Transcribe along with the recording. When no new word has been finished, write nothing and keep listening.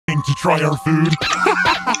willing to try our food?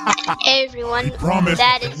 Everyone, Promise.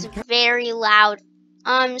 that is very loud.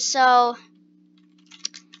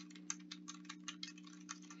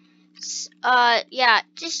 Yeah,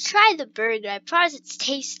 just try the burger. I promise it's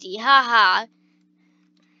tasty. Haha.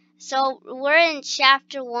 So we're in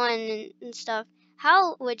chapter 1 and stuff.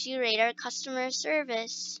 How would you rate our customer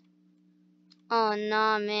service? Oh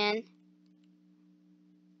nah, man.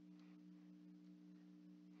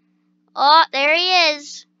 Oh, there he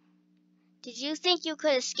is. Did you think you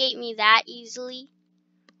could escape me that easily?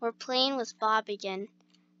 We're playing with Bob again.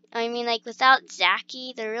 I mean, like, without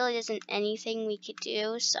Zachy, there really isn't anything we could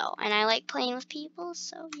do, so, and I like playing with people,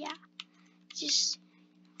 so, yeah. Just,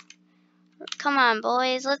 come on,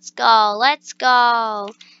 boys, let's go, let's go.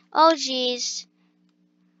 Oh, jeez.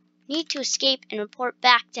 Need to escape and report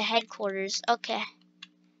back to headquarters. Okay.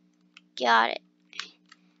 Got it.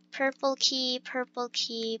 Purple key, purple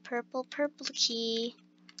key, purple key.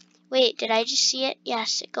 Wait, did I just see it?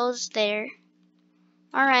 Yes, it goes there.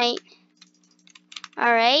 Alright.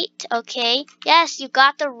 Alright, okay. Yes, you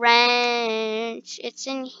got the wrench. It's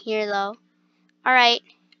in here, though. Alright.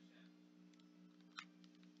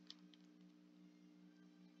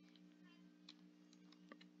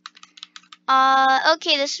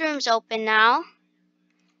 Okay, this room's open now.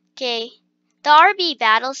 Okay. The RB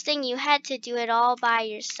battles thing, you had to do it all by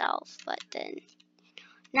yourself, but then...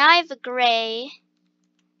 Now I have a gray.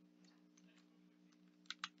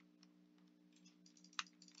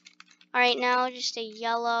 Alright, now just a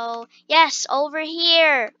yellow. Yes, over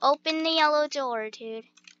here! Open the yellow door, dude.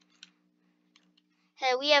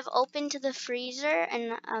 Hey, we have open to the freezer,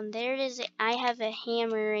 and there it is. I have a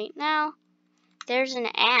hammer right now. There's an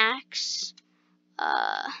axe.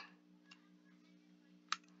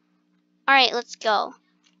 Alright, let's go.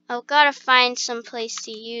 I've got to find some place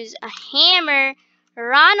to use a hammer.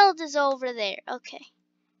 Ronald is over there. Okay.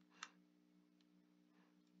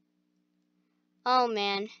 Oh,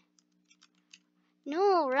 man.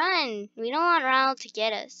 No, run. We don't want Ronald to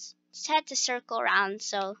get us. Just had to circle around,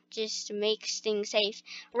 so just to make things safe.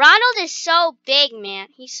 Ronald is so big, man.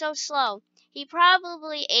 He's so slow. He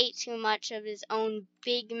probably ate too much of his own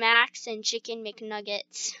Big Macs and Chicken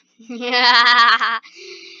McNuggets.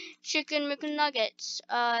 Chicken McNuggets.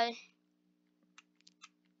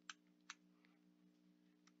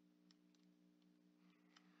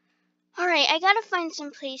 Alright, I gotta find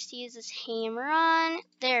some place to use this hammer on.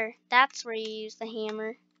 There, that's where you use the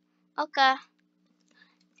hammer. Okay.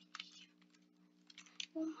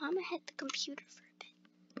 Oh, I'm gonna hit the computer for a bit.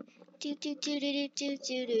 Do do do do do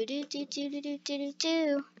do do do do do do do do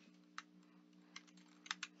do.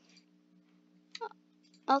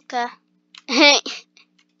 Okay.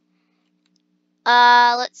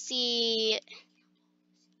 Let's see.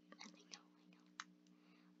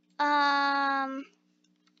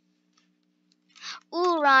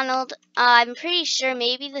 Ooh, Ronald. I'm pretty sure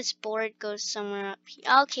maybe this board goes somewhere up here.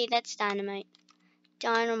 Okay, that's dynamite.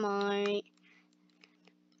 Dynamite.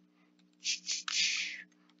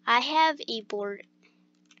 I have a board.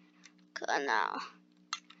 Good now.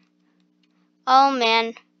 Oh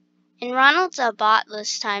man. And Ronald's a bot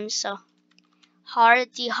this time, so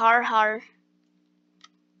hardy har har.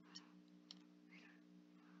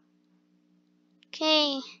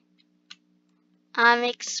 Okay. I'm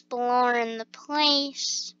exploring the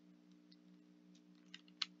place.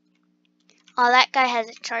 Oh, that guy has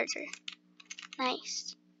a charger.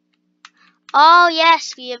 Nice. Oh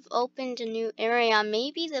yes, we have opened a new area.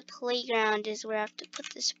 Maybe the playground is where I have to put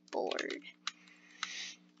this board.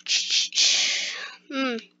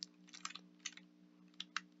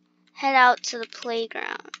 Head out to the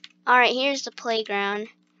playground. Alright, here's the playground.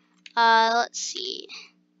 Let's see.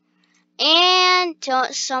 And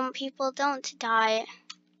some people don't die.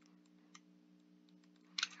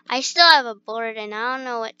 I still have a board and I don't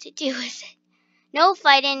know what to do with it. No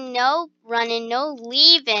fighting, no running, no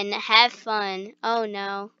leaving. Have fun. Oh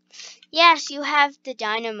no. Yes, you have the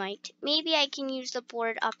dynamite. Maybe I can use the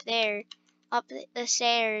board up there. Up the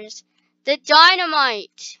stairs. The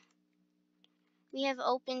dynamite! We have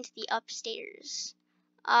opened the upstairs.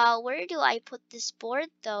 Where do I put this board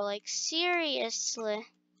though? Like, seriously.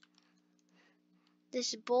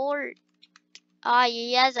 This board.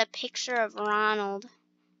 He has a picture of Ronald.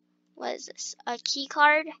 What is this? A key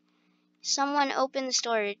card? Someone open the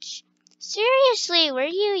storage. Seriously, where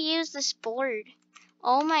do you use this board?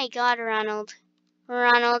 Oh my god, Ronald.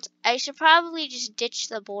 Ronald, I should probably just ditch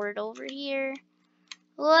the board over here.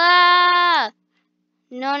 Whoa!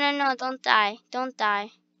 No, don't die. Don't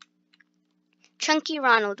die. Chunky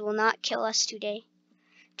Ronald will not kill us today.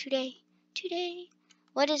 Today.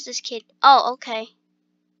 What is this kid? Oh, okay.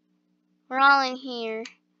 We're all in here.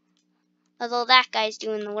 Although that guy's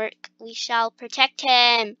doing the work, we shall protect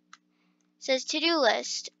him. Says to-do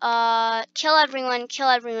list. Kill everyone, and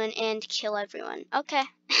kill everyone. Okay.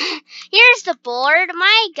 Here's the board.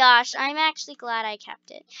 My gosh, I'm actually glad I kept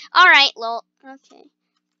it. Alright, lol. Okay.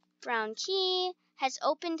 Brown key has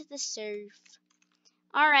opened the serve.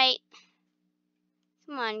 Alright.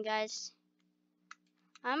 Come on, guys.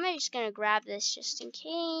 I'm just gonna grab this just in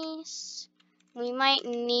case. We might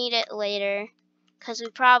need it later, because we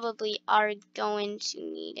probably are going to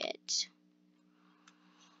need it.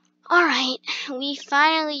 Alright, we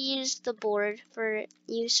finally used the board for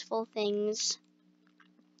useful things.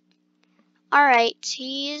 Alright,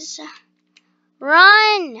 tease.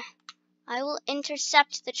 Run! I will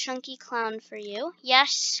intercept the chunky clown for you.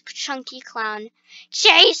 Yes, chunky clown.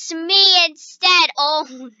 Chase me instead!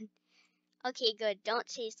 Oh! Okay, good. Don't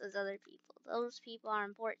chase those other people. Those people are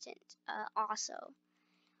important.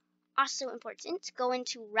 Also important, going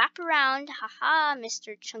to wrap around, haha,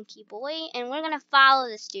 Mr. Chunky Boy, and we're gonna follow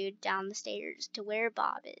this dude down the stairs to where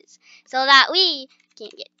Bob is, so that we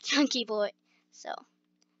can't get Chunky Boy. So,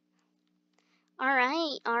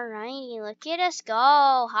 alrighty, look at us go,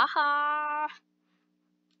 haha.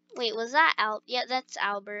 Wait, was that Al? Yeah, that's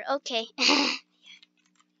Albert. Okay.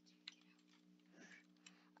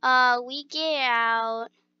 We get out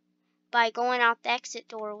by going out the exit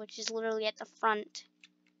door, which is literally at the front.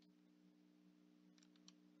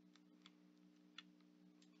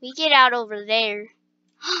 We get out over there.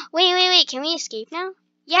 Wait. Can we escape now?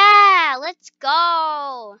 Yeah, let's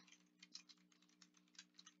go.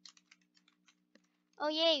 Oh,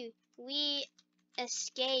 yay. We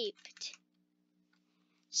escaped.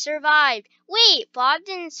 Survived. Wait, Bob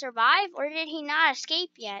didn't survive? Or did he not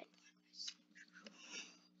escape yet?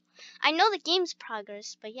 I know the game's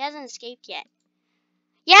progress, but he hasn't escaped yet.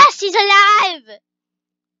 Yes, he's alive!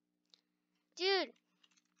 Dude,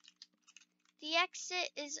 the exit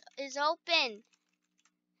is open.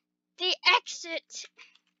 The exit.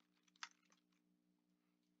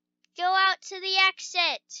 Go out to the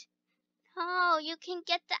exit. Oh, you can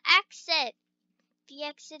get the exit. The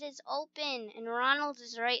exit is open, and Ronald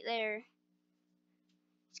is right there.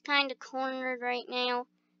 He's kind of cornered right now.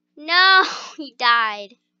 No, he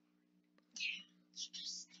died.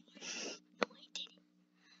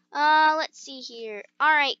 Let's see here.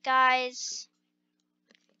 Alright, guys.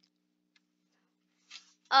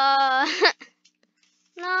 No.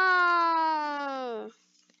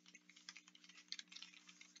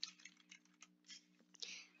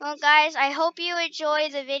 Well, guys, I hope you enjoy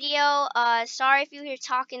the video. Sorry if you hear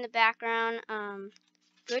talk in the background.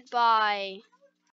 Goodbye.